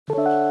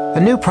A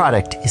new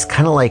product is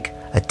kind of like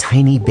a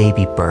tiny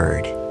baby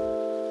bird.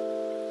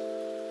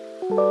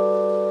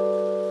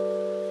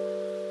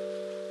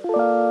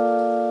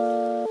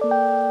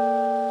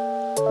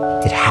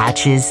 It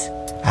hatches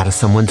out of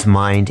someone's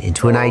mind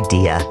into an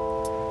idea,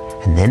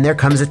 and then there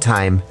comes a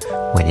time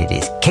when it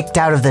is kicked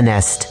out of the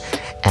nest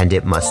and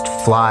it must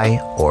fly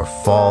or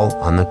fall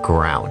on the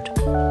ground.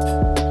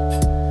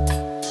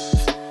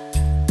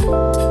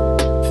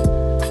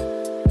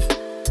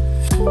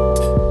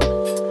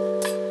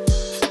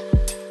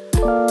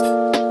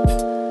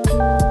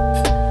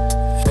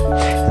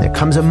 And there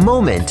comes a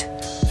moment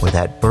where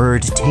that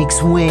bird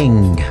takes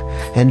wing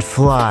and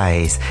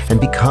flies and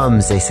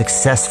becomes a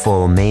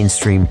successful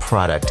mainstream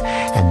product.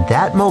 And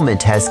that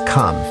moment has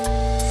come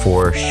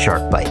for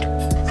Shark Byte.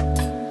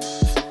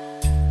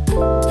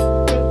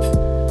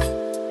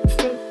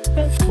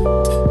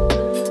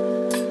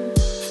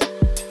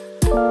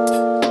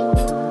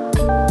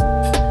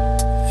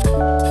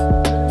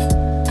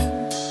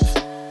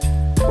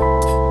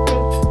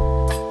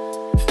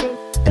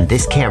 And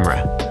this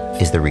camera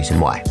is the reason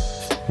why.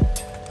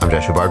 I'm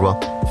Joshua Bardwell,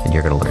 and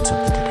you're going to learn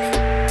something today.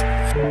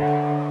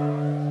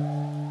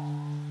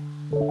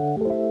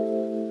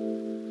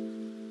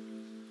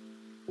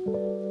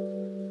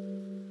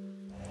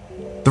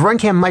 The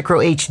Runcam Micro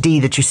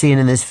HD that you're seeing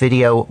in this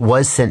video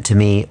was sent to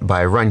me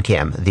by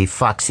Runcam, the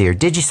Foxeer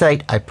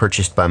Digisight I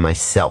purchased by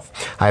myself.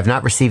 I have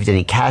not received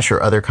any cash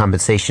or other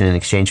compensation in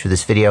exchange for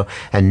this video,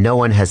 and no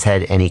one has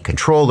had any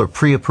control or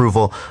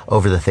pre-approval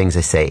over the things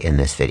I say in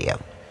this video.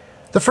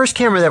 The first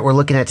camera that we're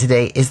looking at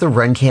today is the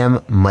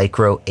Runcam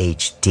Micro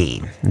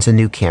HD. It's a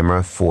new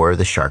camera for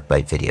the Shark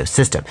Byte video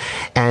system.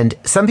 And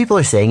some people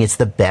are saying it's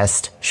the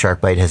best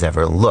Shark Byte has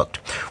ever looked.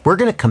 We're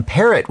going to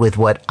compare it with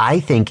what I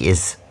think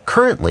is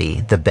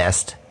currently the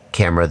best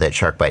camera that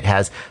Shark Byte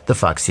has, the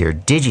Foxeer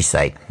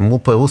Digisight. And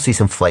we'll see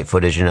some flight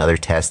footage and other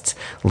tests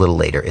a little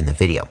later in the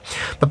video.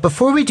 But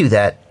before we do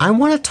that, I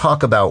want to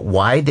talk about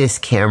why this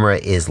camera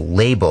is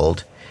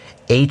labeled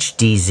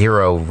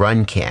HDZero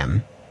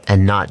Runcam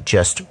and not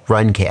just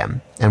Runcam,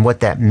 and what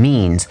that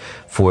means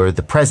for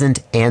the present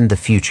and the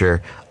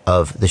future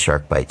of the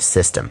Shark Byte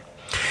system.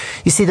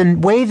 You see, the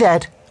way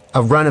that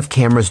a run of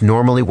cameras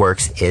normally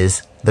works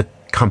is the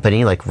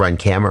company like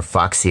Runcam or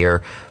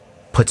Foxeer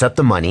puts up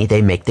the money,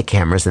 they make the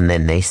cameras, and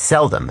then they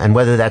sell them. And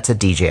whether that's a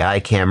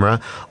DJI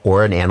camera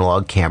or an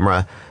analog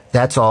camera,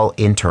 that's all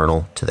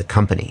internal to the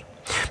company.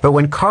 But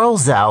when Carl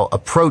Zhou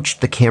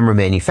approached the camera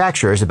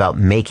manufacturers about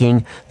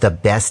making the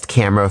best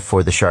camera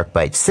for the Shark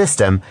Byte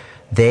system,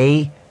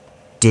 they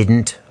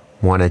didn't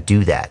want to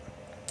do that.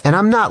 And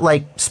I'm not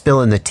like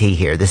spilling the tea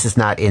here. This is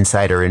not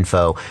insider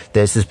info.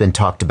 This has been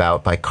talked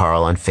about by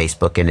Carl on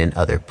Facebook and in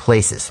other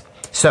places.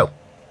 So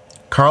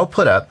Carl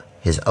put up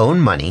his own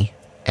money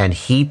and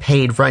he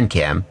paid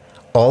Runcam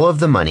all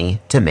of the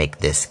money to make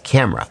this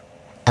camera.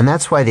 And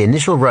that's why the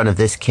initial run of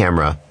this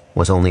camera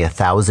was only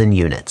 1,000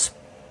 units.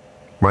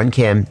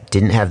 Runcam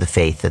didn't have the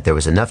faith that there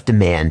was enough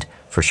demand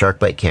for Shark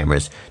Byte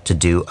cameras to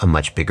do a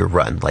much bigger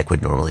run like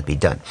would normally be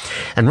done.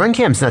 And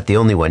Runcam's not the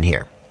only one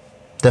here.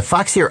 The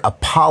Foxeer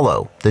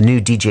Apollo, the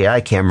new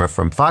DJI camera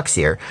from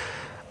Foxeer,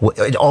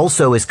 it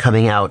also is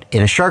coming out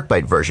in a Shark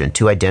Byte version,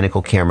 2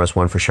 identical cameras,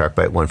 one for Shark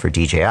Byte, one for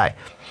DJI.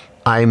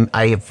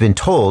 I have been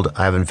told,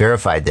 I haven't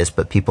verified this,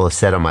 but people have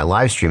said on my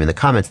live stream in the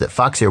comments that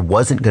Foxeer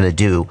wasn't going to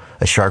do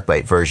a Shark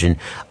Byte version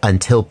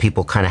until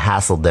people kind of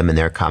hassled them in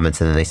their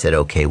comments, and then they said,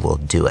 okay, we'll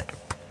do it.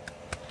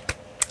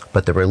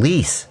 But the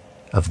release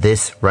of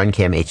this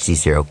Runcam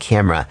HDZero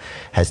camera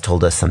has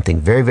told us something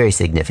very, very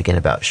significant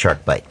about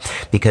Shark Byte,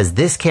 because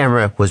this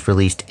camera was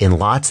released in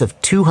lots of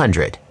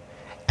 200,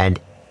 and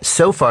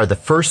so far the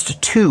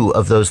first 2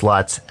 of those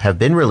lots have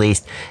been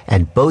released,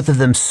 and both of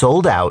them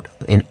sold out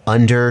in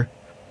under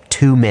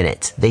 2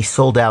 minutes. They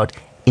sold out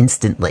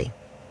instantly.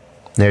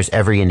 There's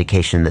every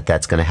indication that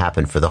that's going to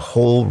happen for the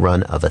whole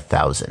run of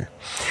 1,000.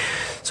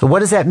 So what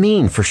does that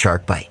mean for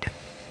Shark Byte?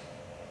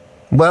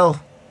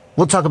 Well,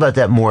 we'll talk about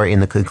that more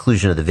in the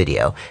conclusion of the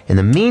video. In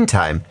the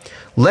meantime,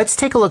 let's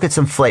take a look at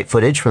some flight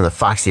footage from the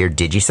Foxeer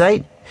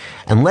Digisight,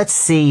 and let's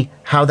see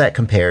how that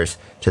compares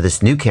to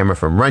this new camera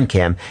from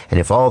Runcam, and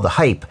if all the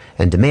hype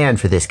and demand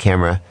for this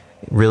camera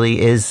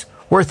really is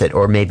worth it,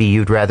 or maybe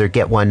you'd rather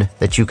get one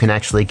that you can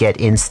actually get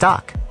in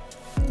stock.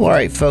 Well, all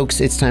right,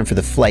 folks, it's time for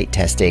the flight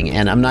testing,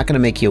 and I'm not going to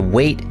make you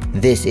wait.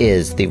 This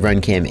is the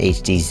Runcam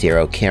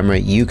HDZero camera.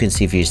 You can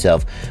see for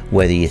yourself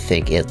whether you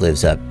think it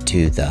lives up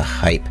to the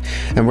hype.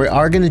 And we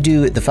are going to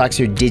do the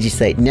Foxeer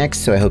Digisight next,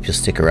 so I hope you'll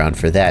stick around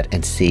for that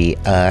and see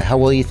how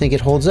well you think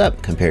it holds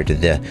up compared to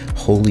the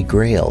holy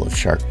grail of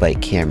Shark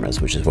Byte cameras,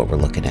 which is what we're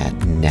looking at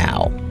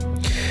now.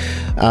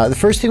 The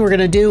first thing we're going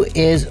to do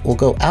is we'll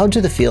go out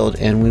to the field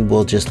and we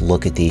will just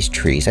look at these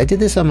trees. I did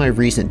this on my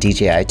recent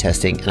DJI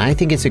testing, and I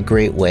think it's a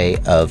great way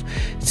of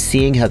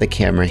seeing how the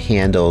camera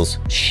handles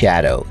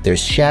shadow.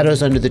 There's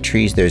shadows under the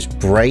trees, there's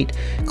bright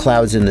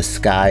clouds in the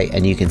sky,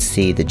 and you can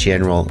see the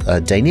general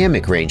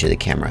dynamic range of the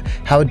camera.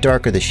 How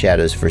dark are the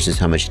shadows versus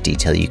how much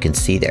detail you can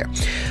see there.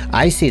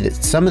 I see that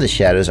some of the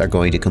shadows are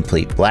going to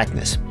complete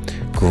blackness.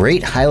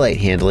 Great highlight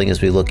handling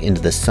as we look into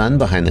the sun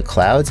behind the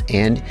clouds,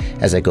 and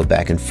as I go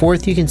back and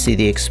forth, you can see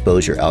the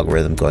exposure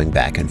algorithm going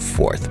back and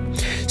forth.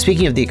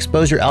 Speaking of the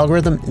exposure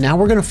algorithm, now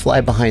we're going to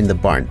fly behind the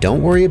barn.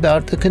 Don't worry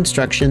about the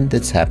construction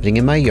that's happening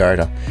in my yard.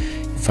 I'll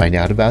find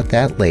out about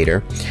that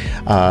later.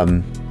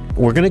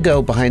 We're going to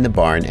go behind the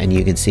barn, and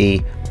you can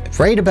see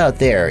right about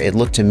there, it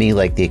looked to me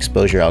like the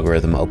exposure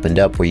algorithm opened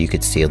up where you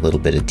could see a little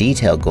bit of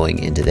detail going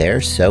into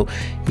there. So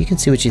you can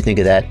see what you think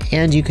of that,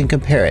 and you can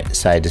compare it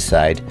side to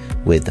side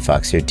with the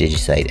Foxeer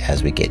Digisight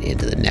as we get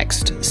into the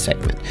next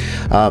segment.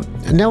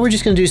 Now we're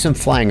just going to do some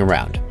flying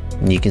around,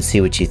 and you can see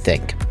what you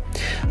think.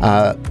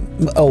 Right,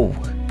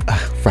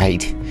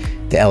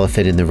 the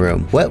elephant in the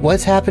room.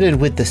 What's happening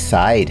with the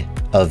side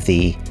of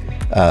the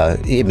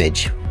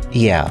image?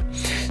 Yeah,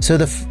 so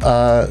the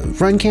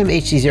Runcam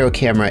HDZero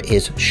camera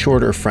is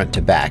shorter front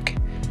to back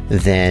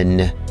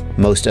than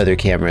most other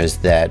cameras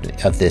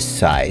of this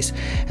size,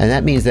 and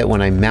that means that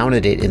when I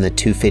mounted it in the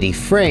 250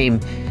 frame,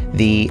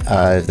 the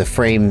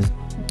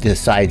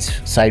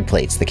side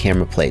plates, the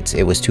camera plates,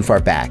 it was too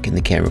far back, and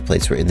the camera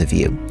plates were in the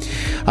view.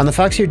 On the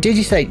Foxeer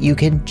Digisight, you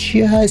can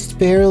just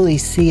barely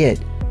see it,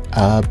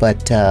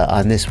 but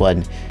on this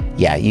one,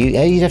 yeah,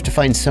 you'd have to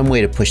find some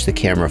way to push the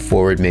camera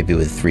forward, maybe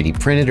with 3D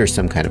printed or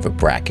some kind of a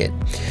bracket.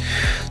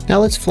 Now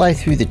let's fly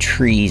through the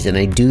trees, and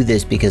I do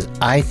this because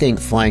I think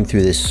flying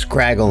through this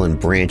scraggle and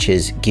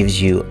branches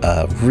gives you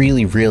a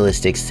really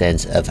realistic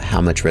sense of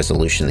how much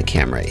resolution the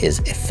camera is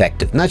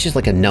effective. Not just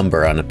like a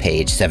number on a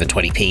page,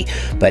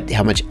 720p, but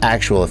how much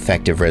actual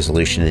effective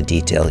resolution and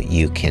detail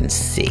you can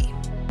see.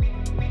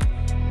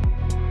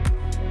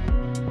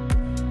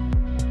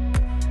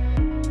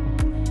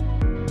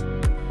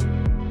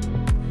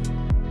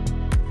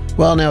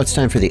 Well, now it's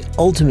time for the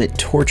ultimate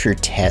torture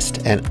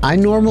test, and I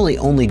normally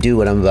only do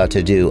what I'm about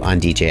to do on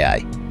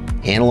DJI.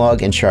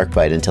 Analog and Shark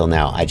Byte until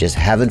now. I just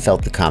haven't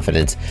felt the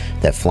confidence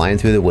that flying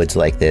through the woods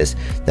like this,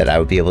 that I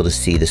would be able to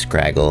see the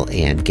scraggle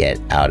and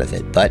get out of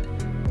it, but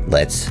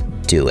let's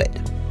do it.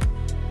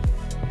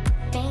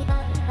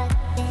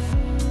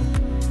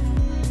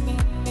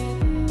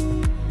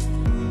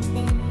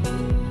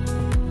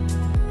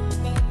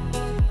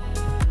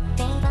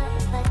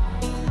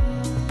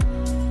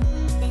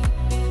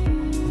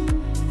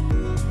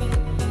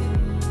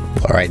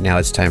 All right, now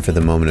it's time for the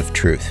moment of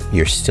truth.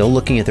 You're still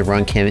looking at the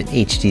Runcam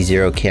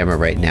HDZero camera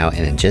right now,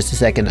 and in just a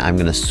second, I'm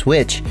gonna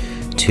switch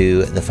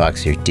to the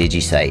Foxeer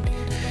Digisight.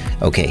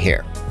 Okay,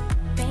 here.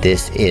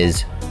 This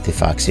is the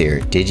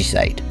Foxeer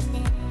Digisight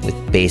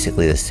with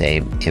basically the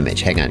same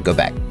image. Hang on, go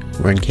back.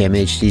 Runcam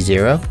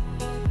HDZero,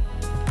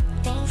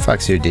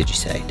 Foxeer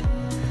Digisight.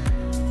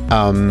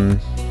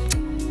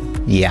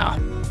 Yeah.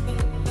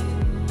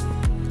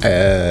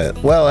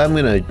 Well, I'm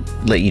gonna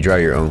let you draw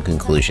your own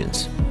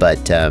conclusions,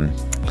 but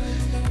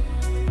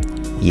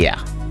yeah.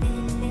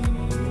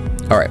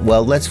 All right,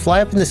 well, let's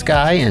fly up in the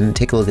sky and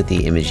take a look at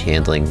the image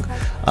handling,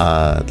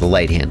 the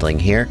light handling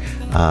here.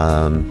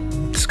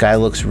 The sky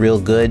looks real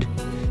good.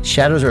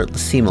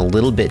 Shadows seem a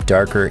little bit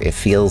darker. It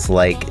feels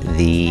like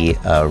the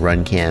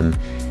Runcam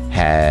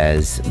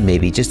has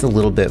maybe just a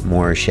little bit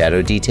more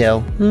shadow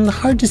detail.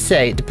 Hard to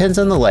say, it depends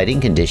on the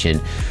lighting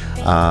condition.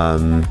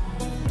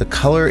 The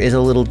color is a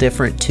little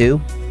different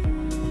too.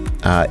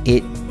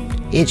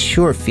 It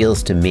sure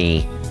feels to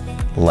me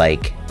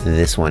like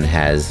this one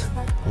has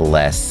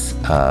less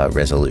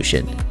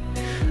resolution.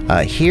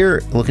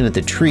 Here, looking at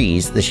the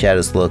trees, the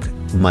shadows look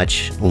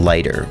much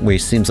lighter, where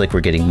it seems like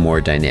we're getting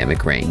more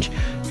dynamic range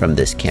from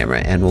this camera.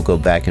 And we'll go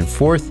back and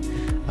forth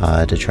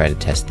to try to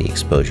test the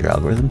exposure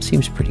algorithm.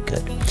 Seems pretty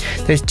good.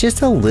 There's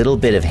just a little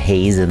bit of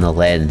haze in the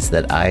lens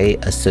that I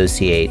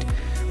associate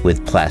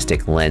with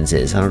plastic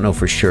lenses. I don't know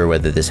for sure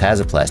whether this has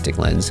a plastic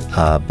lens,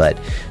 but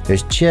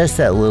there's just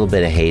that little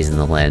bit of haze in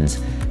the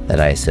lens that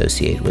I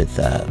associate with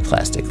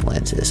plastic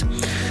lenses.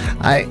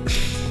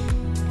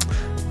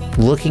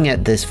 Looking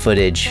at this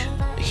footage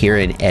here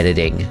in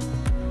editing,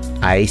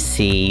 I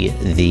see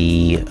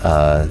the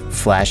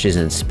flashes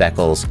and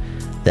speckles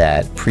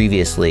that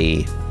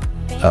previously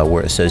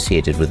were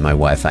associated with my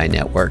Wi-Fi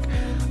network.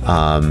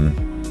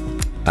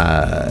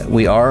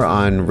 We are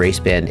on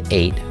raceband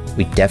 8.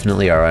 We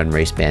definitely are on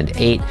raceband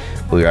 8.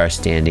 We are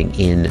standing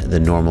in the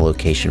normal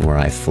location where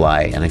I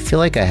fly, and I feel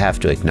like I have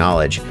to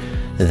acknowledge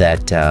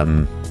that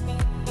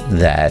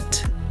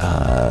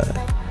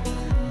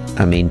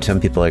I mean, some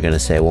people are going to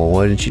say, well,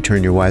 why didn't you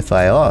turn your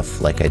Wi-Fi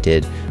off like I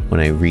did when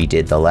I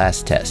redid the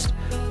last test?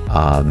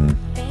 A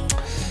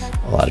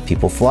lot of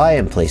people fly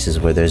in places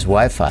where there's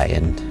Wi-Fi,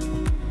 and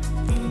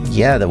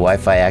yeah, the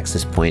Wi-Fi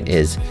access point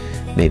is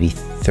maybe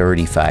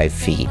 35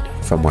 feet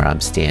from where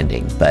I'm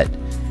standing, but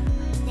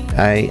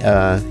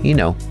you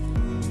know,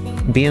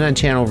 being on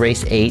channel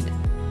race 8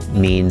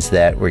 means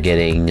that we're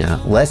getting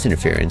less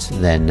interference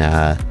than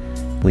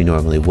we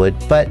normally would,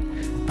 but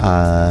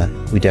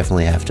we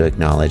definitely have to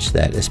acknowledge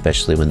that,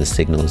 especially when the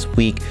signal is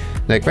weak.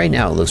 Like right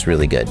now it looks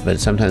really good, but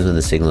sometimes when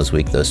the signal is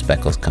weak, those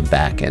speckles come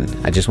back, and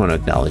I just want to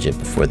acknowledge it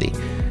before the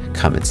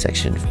comment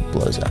section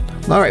blows up.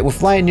 All right, we're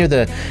flying near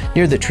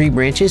the tree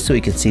branches so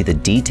we can see the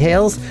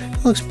details.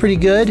 It looks pretty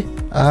good.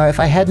 If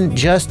I hadn't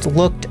just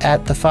looked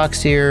at the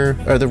Foxeer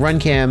or the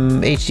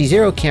Runcam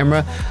HDZero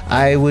camera,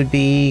 I would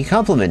be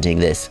complimenting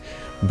this.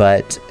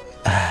 But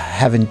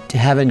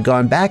having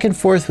gone back and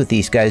forth with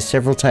these guys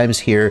several times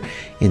here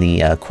in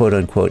the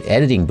quote-unquote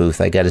editing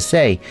booth, I gotta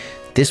say,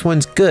 this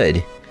one's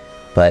good.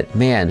 But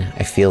man,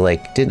 I feel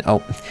like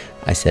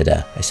I said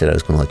I was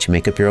going to let you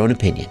make up your own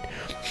opinion.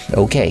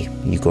 Okay,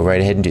 you go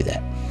right ahead and do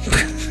that.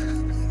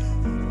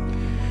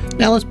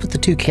 Now let's put the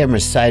two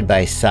cameras side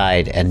by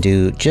side and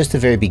do just the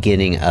very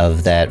beginning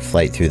of that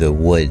flight through the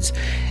woods.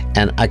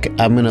 And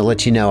I'm going to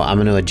let you know, I'm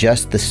going to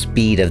adjust the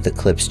speed of the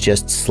clips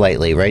just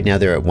slightly. Right now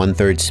they're at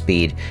 1/3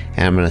 speed,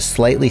 and I'm going to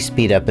slightly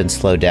speed up and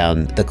slow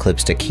down the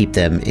clips to keep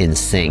them in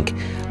sync.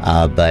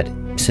 But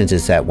since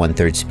it's at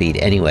 1/3 speed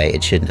anyway,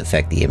 it shouldn't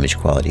affect the image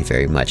quality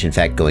very much. In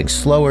fact, going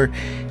slower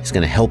is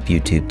going to help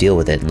YouTube deal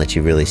with it and let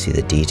you really see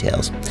the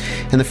details.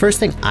 And the first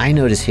thing I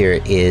notice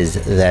here is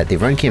that the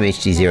Runcam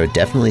HDZero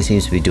definitely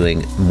seems to be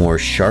doing more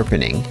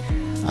sharpening.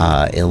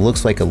 It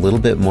looks like a little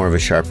bit more of a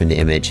sharpened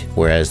image,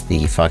 whereas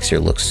the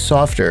Foxeer looks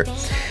softer,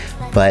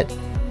 but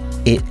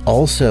it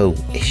also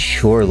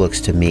sure looks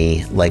to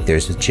me like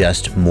there's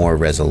just more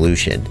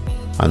resolution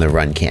on the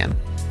Runcam,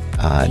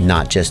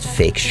 not just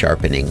fake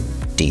sharpening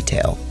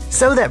detail.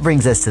 So that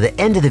brings us to the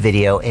end of the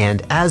video,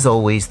 and as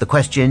always, the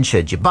question,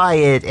 should you buy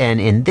it? And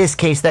in this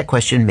case, that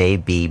question may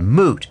be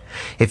moot.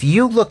 If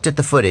you looked at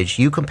the footage,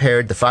 you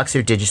compared the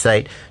Foxeer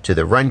Digisight to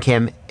the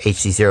Runcam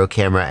HDZero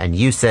camera, and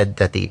you said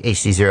that the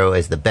HDZero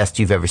is the best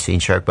you've ever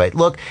seen Shark Byte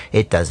look,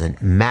 it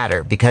doesn't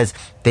matter because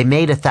they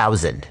made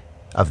 1,000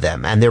 of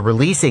them, and they're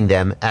releasing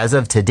them as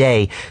of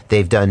today.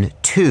 They've done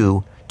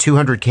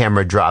 200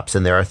 camera drops,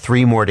 and there are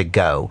 3 more to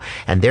go,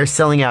 and they're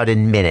selling out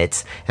in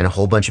minutes, and a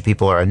whole bunch of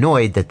people are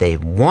annoyed that they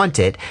want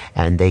it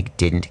and they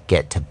didn't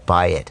get to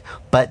buy it.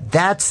 But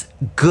that's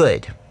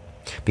good,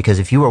 because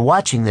if you are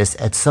watching this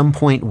at some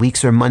point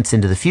weeks or months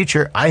into the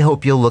future, I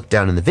hope you'll look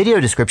down in the video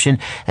description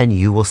and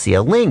you will see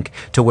a link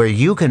to where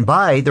you can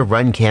buy the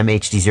Runcam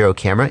HDZero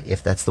camera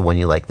if that's the one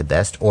you like the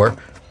best, or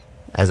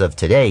as of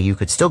today, you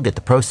could still get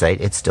the Pro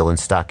Sight. It's still in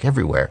stock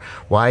everywhere.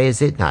 Why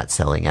is it not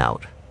selling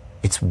out?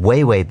 It's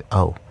way,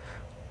 oh.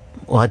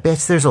 Well, I bet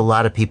there's a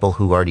lot of people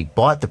who already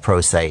bought the Pro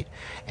Sight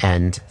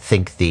and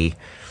think the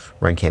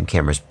Runcam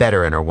camera's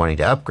better and are wanting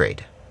to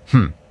upgrade.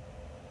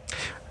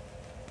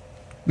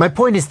 My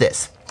point is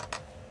this.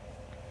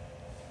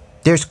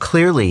 There's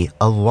clearly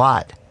a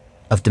lot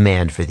of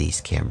demand for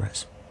these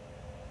cameras.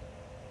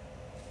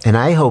 And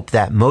I hope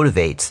that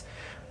motivates,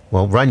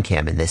 well,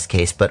 Runcam in this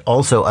case, but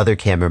also other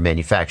camera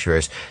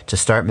manufacturers to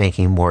start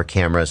making more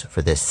cameras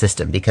for this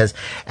system. Because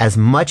as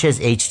much as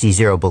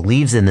HDZero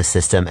believes in the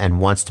system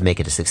and wants to make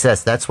it a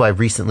success, that's why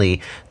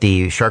recently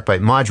the Shark Byte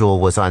module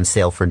was on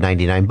sale for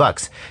 99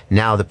 bucks.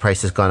 Now the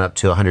price has gone up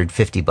to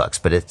 150 bucks,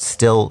 but it's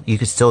still, you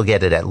could still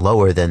get it at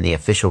lower than the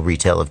official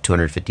retail of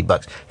 250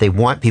 bucks. They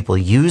want people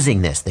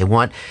using this. They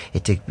want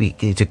it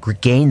to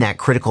gain that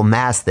critical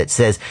mass that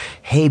says,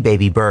 hey,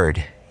 baby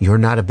bird, you're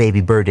not a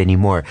baby bird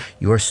anymore.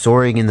 You're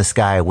soaring in the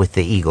sky with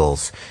the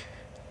eagles.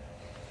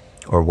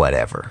 Or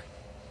whatever.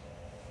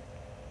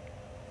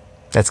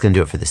 That's going to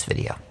do it for this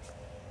video.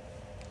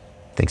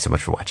 Thanks so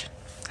much for watching.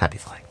 Happy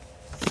flying.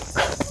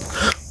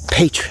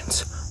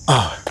 Patrons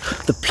are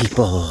the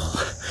people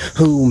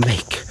who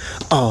make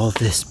all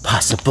this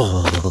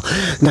possible.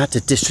 Not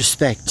to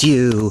disrespect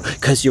you,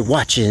 because you're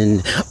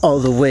watching all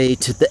the way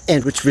to the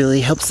end, which really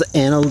helps the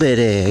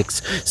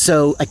analytics.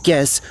 So I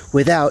guess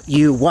without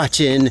you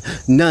watching,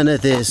 none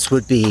of this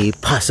would be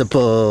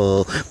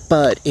possible.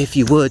 But if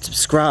you would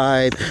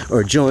subscribe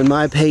or join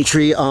my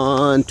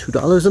Patreon,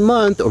 $2 a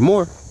month or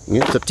more,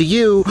 it's up to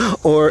you.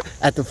 Or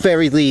at the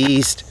very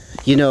least,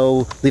 you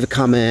know, leave a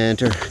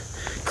comment or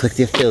click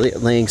the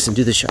affiliate links and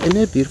do the show. Isn't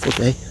it a beautiful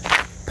day?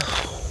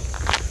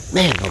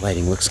 Man, the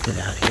lighting looks good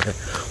out here.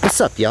 What's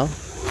up, y'all?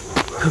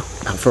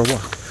 Out for a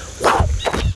walk.